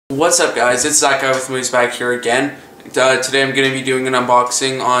What's up, guys? It's that guy with movies back here again. Today I'm going to be doing an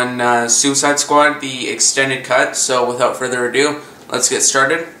unboxing on Suicide Squad, the extended cut. So without further ado, let's get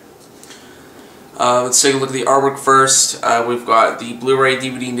started. Let's take a look at the artwork first. We've got the Blu-Ray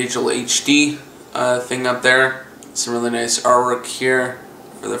DVD Digital HD thing up there. Some really nice artwork here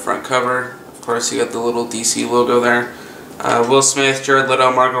for the front cover. Of course, you got the little DC logo there. Will Smith, Jared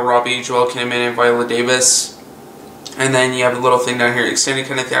Leto, Margot, Robbie, Kinnaman, and Viola Davis. And then you have a little thing down here, extended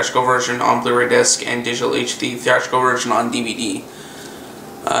cut theatrical version on Blu-ray disc and digital HD theatrical version on DVD.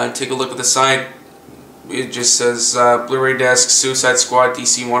 Take a look at the side. It just says Blu-ray disc, Suicide Squad,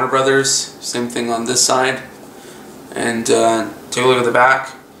 DC Warner Brothers. Same thing on this side. And take a look at the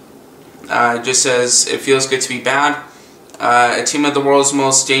back. It just says, "It feels good to be bad." A team of the world's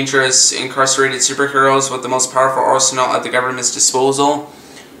most dangerous incarcerated superheroes with the most powerful arsenal at the government's disposal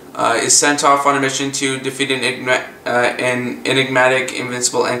is sent off on a mission to defeat an enigmatic,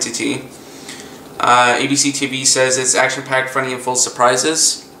 invincible entity. ABC TV says it's action-packed, funny, and full of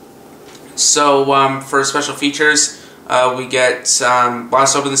surprises. So, for special features, we get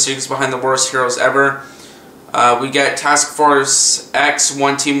blast open the secrets behind the worst heroes ever. We get Task Force X,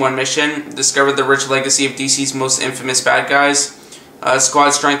 One Team, One Mission. Discover the rich legacy of DC's most infamous bad guys.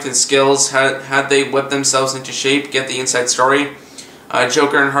 Squad strength and skills. Had they whipped themselves into shape? Get the inside story.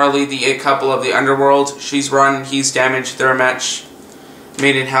 Joker and Harley, the it couple of the underworld. She's run, he's damaged. They're a match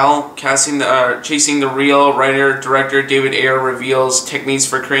made in hell. Chasing the real writer-director David Ayer reveals techniques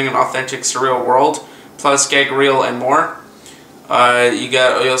for creating an authentic, surreal world, plus gag reel and more. You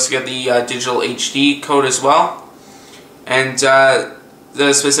also get the digital HD code as well, and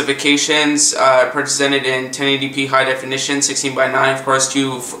the specifications presented in 1080p high definition, 16:9, of course,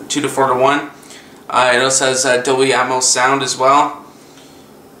 2 to 4 to 1. It also has Dolby Atmos sound as well.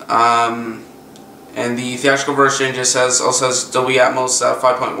 And the theatrical version just also has Dolby Atmos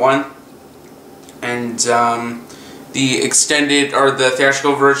 5.1, and the extended or the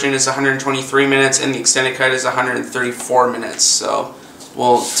theatrical version is 123 minutes, and the extended cut is 134 minutes. So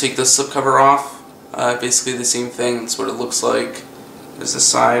we'll take the slipcover off. Basically the same thing. That's what it looks like. There's the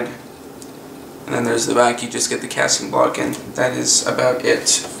side, and then there's the back. You just get the casting block, and that is about it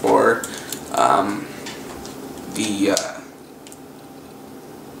for the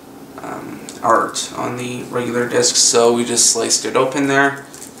art on the regular disc. So we just sliced it open there,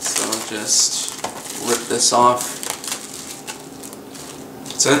 so just rip this off.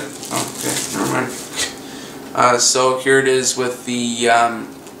 That's it? Oh, okay, never mind. So here it is with the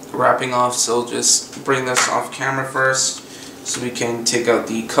wrapping off. So just bring this off camera first so we can take out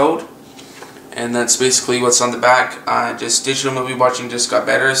the code, and that's basically what's on the back. Just digital movie watching just got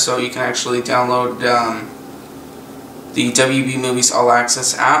better, so you can actually download the WB Movies All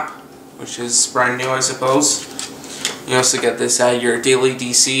Access app, which is brand new, I suppose. You also get this your daily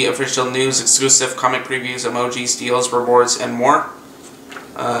DC official news, exclusive comic previews, emojis, deals, rewards, and more.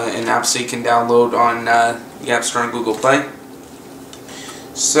 An app so you can download on the App Store and Google Play.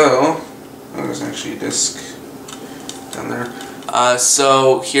 So, there's actually a disc down there.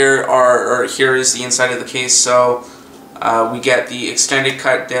 So here is the inside of the case. So we get the extended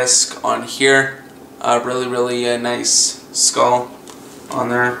cut disc on here. Really nice skull on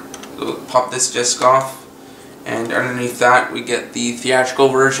there. Pop this disc off, and underneath that we get the theatrical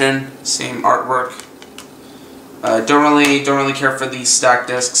version, same artwork. Don't really care for these stacked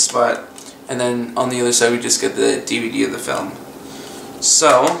discs, and then on the other side we just get the DVD of the film.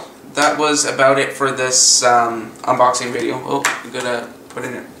 So that was about it for this unboxing video. Oh, we gotta put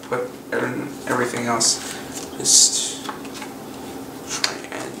in everything else. Just try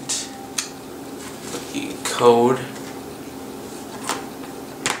and put the code.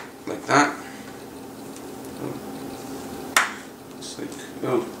 That.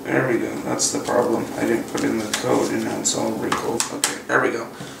 Oh, there we go. That's the problem. I didn't put in the code, and now it's all wrinkled. Okay, there we go.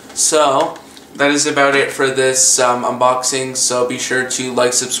 So that is about it for this unboxing. So be sure to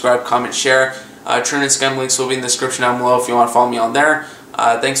like, subscribe, comment, share. Turn and Scam links will be in the description down below if you want to follow me on there.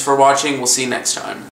 Thanks for watching. We'll see you next time.